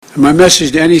And my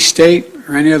message to any state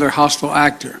or any other hostile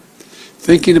actor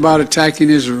thinking about attacking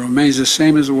Israel remains the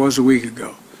same as it was a week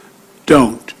ago.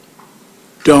 Don't.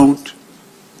 Don't.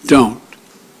 Don't.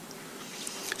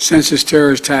 Since this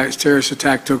terrorist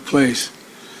attack took place,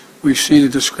 we've seen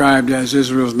it described as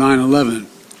Israel's 9/11.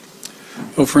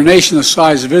 Well, for a nation the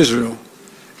size of Israel,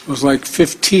 it was like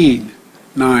 15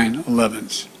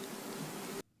 9/11s.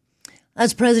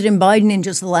 That's President Biden in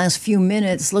just the last few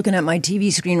minutes. Looking at my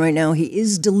TV screen right now, he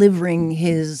is delivering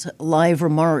his live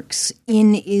remarks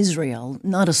in Israel.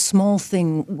 Not a small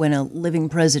thing when a living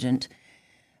president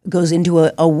goes into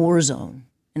a war zone,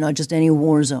 and not just any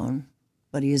war zone,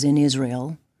 but he is in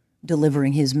Israel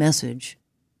delivering his message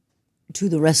to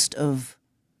the rest of,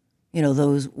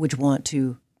 those which want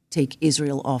to take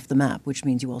Israel off the map, which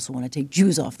means you also want to take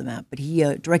Jews off the map. But he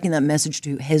directing that message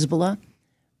to Hezbollah,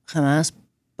 Hamas,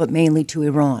 but mainly to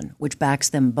Iran, which backs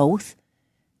them both.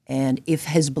 And if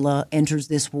Hezbollah enters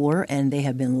this war, and they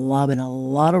have been lobbing a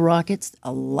lot of rockets,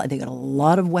 they got a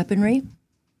lot of weaponry,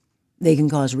 they can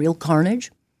cause real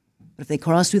carnage. But if they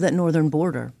cross through that northern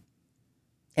border,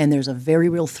 and there's a very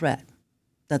real threat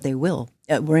that they will,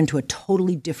 we're into a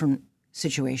totally different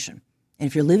situation. And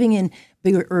if you're living in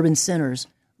bigger urban centers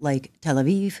like Tel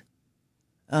Aviv,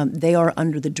 they are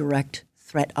under the direct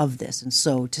threat of this. And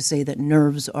so to say that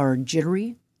nerves are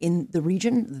jittery in the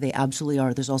region, they absolutely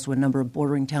are. There's also a number of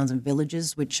bordering towns and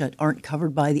villages which aren't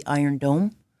covered by the Iron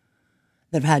Dome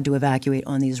that have had to evacuate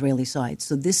on the Israeli side.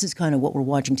 So this is kind of what we're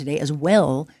watching today, as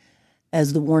well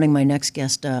as the warning my next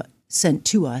guest sent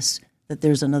to us, that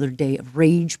there's another day of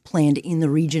rage planned in the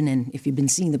region. And if you've been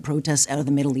seeing the protests out of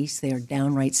the Middle East, they are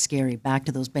downright scary. Back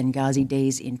to those Benghazi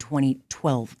days in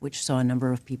 2012, which saw a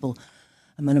number of people,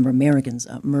 a number of Americans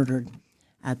murdered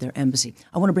at their embassy.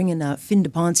 I want to bring in Finn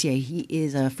DePontier. He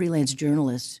is a freelance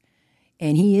journalist,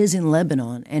 and he is in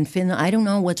Lebanon. And Finn, I don't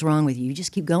know what's wrong with you. You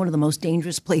just keep going to the most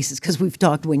dangerous places, because we've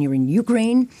talked when you're in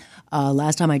Ukraine.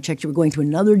 Last time I checked, you were going to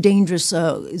another dangerous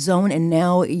zone, and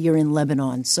now you're in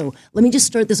Lebanon. So let me just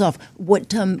start this off. What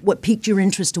piqued your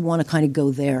interest to want to kind of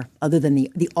go there, other than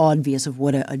the obvious of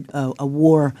what a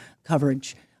war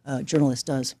coverage journalist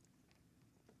does?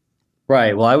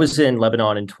 Right. Well, I was in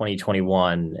Lebanon in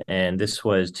 2021, and this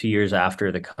was 2 years after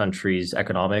the country's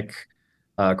economic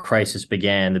crisis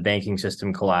began. The banking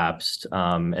system collapsed,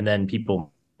 and then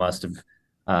people must have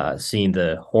seen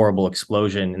the horrible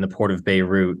explosion in the port of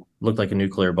Beirut. Looked like a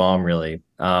nuclear bomb, really.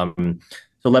 So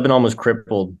Lebanon was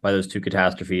crippled by those two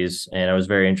catastrophes, and I was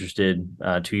very interested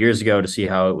 2 years ago to see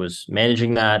how it was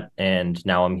managing that, and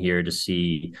now I'm here to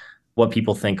see what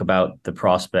people think about the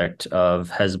prospect of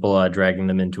Hezbollah dragging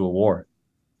them into a war.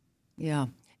 Yeah.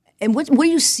 And what are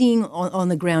you seeing on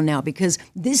the ground now? Because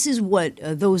this is what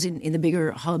those in the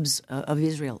bigger hubs of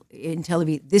Israel, in Tel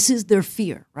Aviv, this is their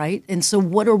fear, right? And so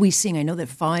what are we seeing? I know that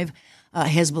 5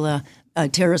 Hezbollah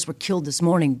terrorists were killed this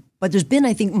morning, but there's been,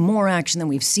 I think, more action than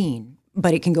we've seen,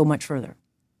 but it can go much further.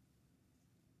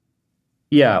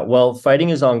 Yeah, well, fighting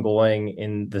is ongoing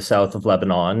in the south of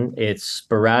Lebanon. It's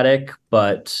sporadic,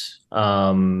 but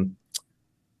it's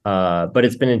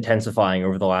been intensifying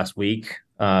over the last week.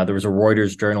 There was a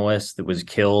Reuters journalist that was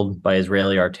killed by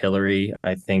Israeli artillery,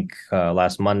 I think,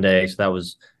 last Monday. So that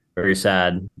was very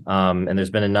sad. And there's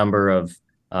been a number of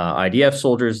IDF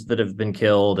soldiers that have been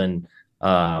killed, and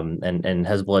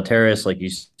Hezbollah terrorists, like you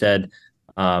said.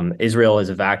 Israel has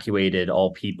evacuated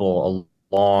all people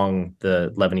along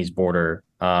the Lebanese border.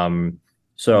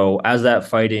 So as that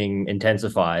fighting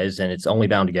intensifies, and it's only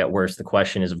bound to get worse, the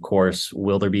question is, of course,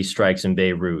 will there be strikes in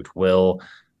Beirut? Will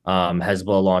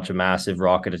Hezbollah launch a massive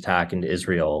rocket attack into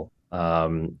Israel?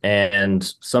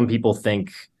 And some people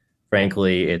think,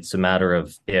 frankly, it's a matter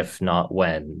of if, not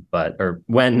when, or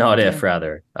when, not if,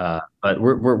 rather. But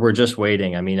we're just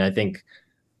waiting. I mean, I think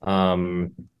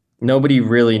nobody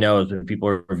really knows, but people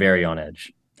are very on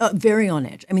edge. Very on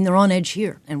edge. I mean, they're on edge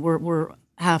here, and we're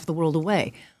half the world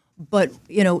away. But,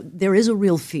 there is a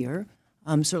real fear.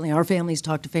 Certainly our families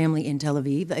talk to family in Tel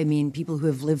Aviv. I mean, people who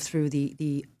have lived through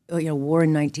the war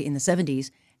in the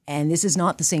 70s, and this is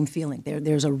not the same feeling.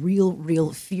 There's a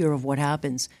real fear of what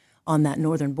happens on that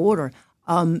northern border.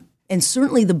 And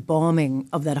certainly the bombing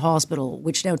of that hospital,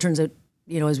 which now turns out,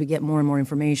 as we get more and more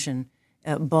information,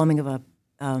 bombing of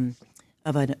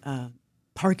a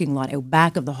parking lot out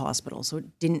back of the hospital, so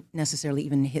it didn't necessarily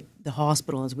even hit the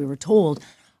hospital as we were told.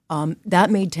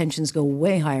 That made tensions go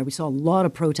way higher. We saw a lot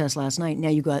of protests last night. Now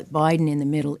you got Biden in the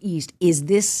Middle East. Is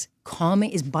this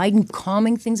calming? Is Biden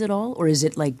calming things at all, or is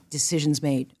it like decisions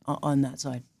made on that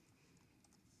side?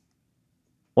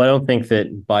 Well, I don't think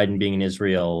that Biden being in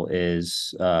Israel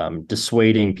is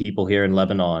dissuading people here in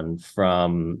Lebanon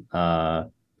from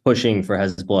pushing for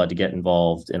Hezbollah to get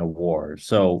involved in a war.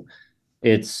 So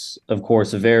it's, of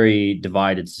course, a very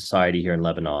divided society here in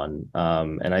Lebanon.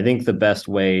 And I think the best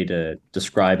way to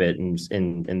describe it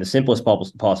in the simplest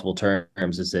possible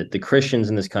terms is that the Christians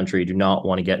in this country do not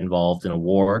want to get involved in a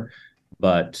war,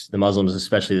 but the Muslims,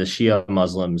 especially the Shia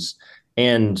Muslims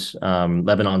and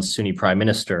Lebanon's Sunni prime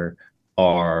minister,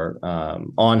 are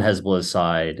on Hezbollah's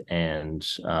side and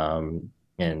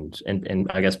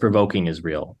I guess provoking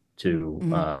Israel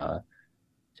to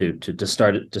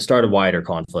start a wider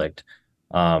conflict.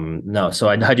 No, so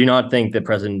I do not think that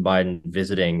President Biden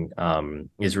visiting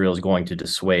Israel is going to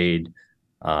dissuade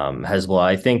Hezbollah.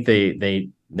 I think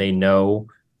they know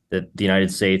that the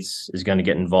United States is going to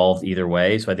get involved either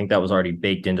way. So I think that was already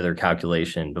baked into their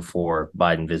calculation before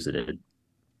Biden visited.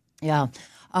 Yeah.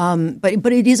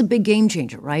 But it is a big game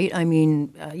changer, right? I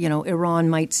mean, Iran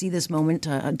might see this moment,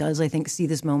 does I think see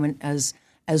this moment as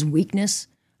weakness.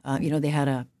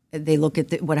 They look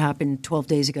at what happened 12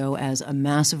 days ago as a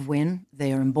massive win.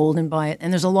 They are emboldened by it,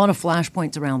 and there's a lot of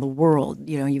flashpoints around the world.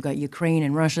 You've got Ukraine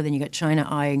and Russia, then you got China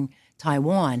eyeing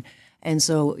Taiwan, and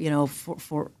so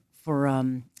for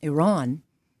Iran,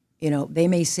 they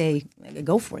may say,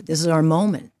 "Go for it. This is our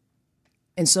moment."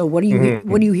 And so, what are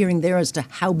you hearing there as to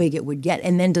how big it would get,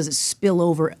 and then does it spill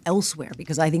over elsewhere?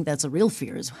 Because I think that's a real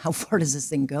fear: is how far does this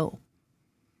thing go?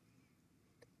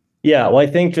 Yeah, well, I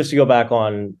think just to go back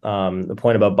on the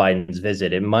point about Biden's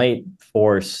visit, it might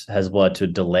force Hezbollah to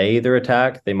delay their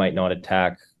attack. They might not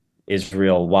attack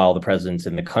Israel while the president's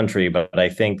in the country, but I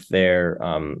think their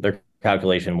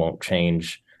calculation won't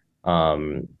change.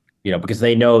 Because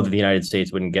they know that the United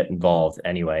States wouldn't get involved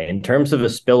anyway. In terms of a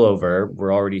spillover,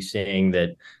 we're already seeing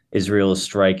that Israel is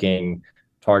striking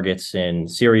targets in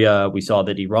Syria. We saw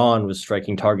that Iran was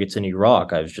striking targets in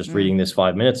Iraq. I was just reading this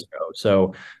 5 minutes ago.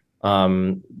 So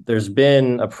there's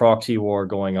been a proxy war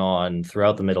going on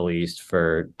throughout the Middle East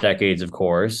for decades, of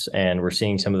course, and we're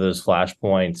seeing some of those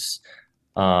flashpoints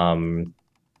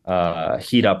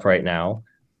heat up right now.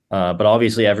 But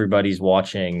obviously, everybody's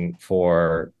watching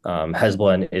for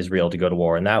Hezbollah and Israel to go to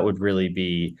war, and that would really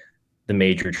be the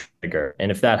major trigger.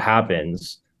 And if that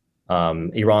happens,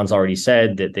 Iran's already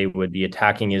said that they would be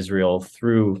attacking Israel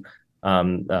through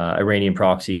Iranian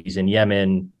proxies in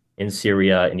Yemen, in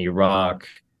Syria, in Iraq,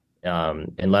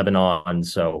 in Lebanon.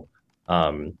 So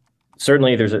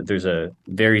certainly, there's a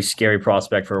very scary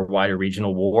prospect for a wider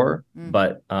regional war,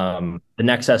 but the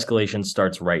next escalation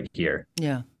starts right here.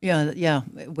 Yeah,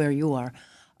 where you are.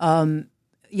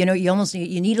 You almost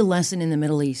need a lesson in the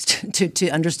Middle East to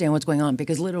understand what's going on,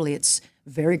 because literally it's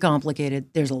very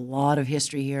complicated. There's a lot of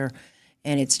history here,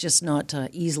 and it's just not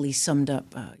easily summed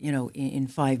up, in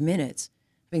 5 minutes.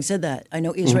 Having said that, I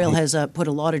know Israel has put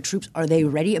a lot of troops. Are they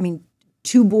ready? I mean,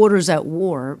 two borders at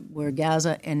war, where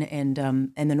Gaza and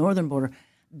the northern border,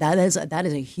 that is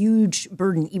a huge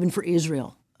burden even for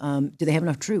Israel. Do they have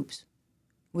enough troops?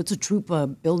 What's a troop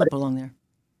buildup along there?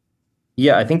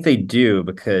 Yeah, I think they do,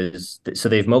 because so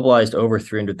they've mobilized over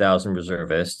 300,000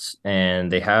 reservists,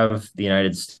 and they have the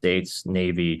United States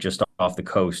Navy just off the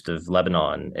coast of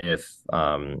Lebanon. If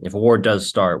a war does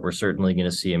start, we're certainly going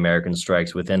to see American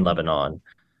strikes within Lebanon.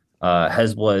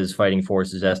 Hezbollah's fighting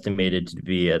force is estimated to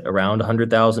be at around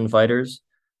 100,000 fighters.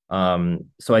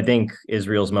 So I think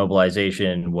Israel's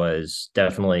mobilization was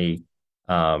definitely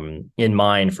in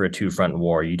mind for a two-front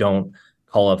war. You don't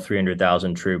call up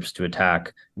 300,000 troops to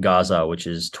attack Gaza, which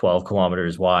is 12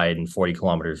 kilometers wide and 40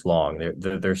 kilometers long.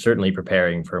 They're certainly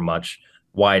preparing for a much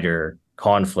wider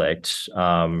conflict.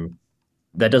 That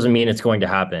doesn't mean it's going to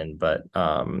happen, but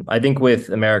I think with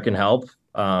American help,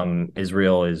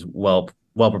 Israel is well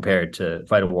prepared to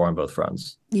fight a war on both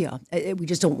fronts. Yeah, we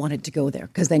just don't want it to go there,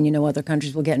 because then other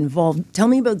countries will get involved. Tell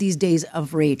me about these days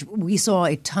of rage. We saw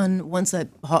a ton once that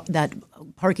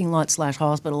parking lot /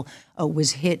 hospital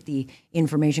was hit. The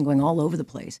information going all over the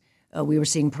place. We were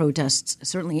seeing protests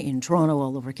certainly in Toronto,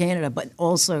 all over Canada, but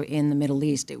also in the Middle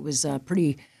East. It was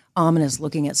pretty ominous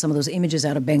looking at some of those images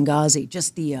out of Benghazi.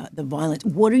 Just the violence.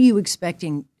 What are you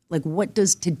expecting? Like, what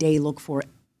does today look for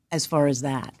as far as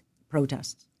that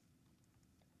protests?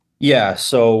 Yeah,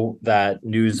 so that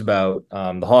news about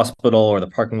the hospital or the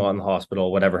parking lot in the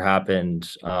hospital, whatever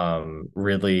happened,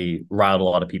 really riled a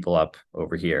lot of people up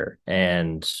over here.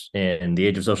 And in the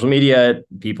age of social media,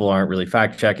 people aren't really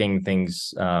fact checking.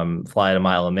 Things fly at a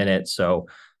mile a minute. So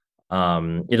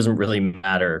it doesn't really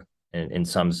matter in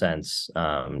some sense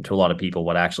to a lot of people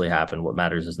what actually happened. What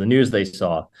matters is the news they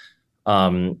saw.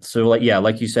 So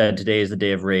like you said, today is the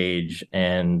day of rage,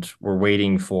 and we're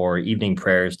waiting for evening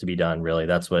prayers to be done. Really,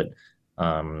 that's what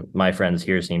my friends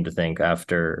here seem to think.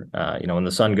 After when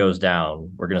the sun goes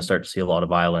down, we're going to start to see a lot of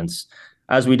violence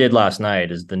as we did last night,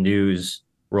 as the news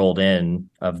rolled in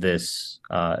of this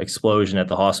explosion at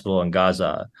the hospital in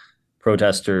Gaza,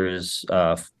 protesters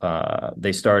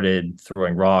they started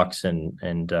throwing rocks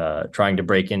and trying to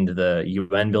break into the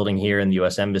UN building here in the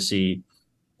U.S. Embassy.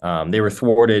 They were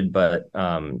thwarted, but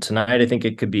tonight I think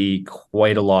it could be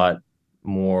quite a lot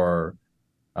more.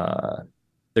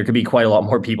 There could be quite a lot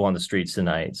more people on the streets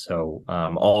tonight. So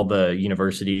all the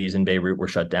universities in Beirut were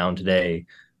shut down today.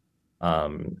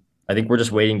 I think we're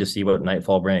just waiting to see what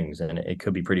nightfall brings, and it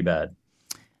could be pretty bad.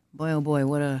 Boy, oh boy,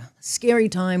 what a scary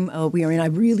time we are in. I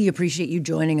really appreciate you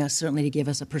joining us, certainly to give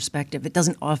us a perspective.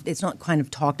 It's not kind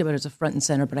of talked about as a front and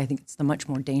center, but I think it's the much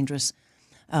more dangerous,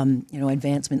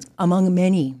 advancements among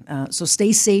many. So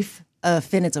stay safe,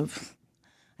 Finn.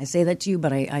 I say that to you,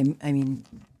 but I mean,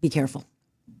 be careful.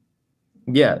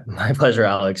 Yeah, my pleasure,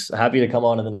 Alex. Happy to come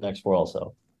on to the next four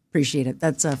also. Appreciate it.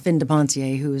 That's Finn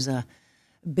DePontier, who's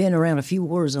been around a few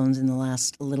war zones in the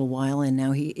last little while, and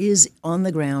now he is on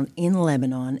the ground in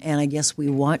Lebanon. And I guess we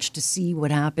watch to see what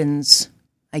happens,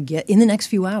 in the next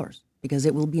few hours, because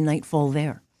it will be nightfall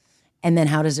there. And then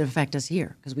how does it affect us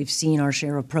here? Because we've seen our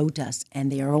share of protests,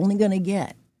 and they are only going to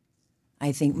get,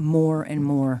 I think, more and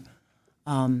more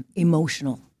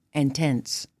emotional and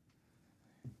tense.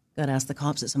 Got to ask the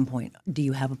cops at some point, do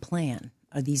you have a plan?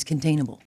 Are these containable?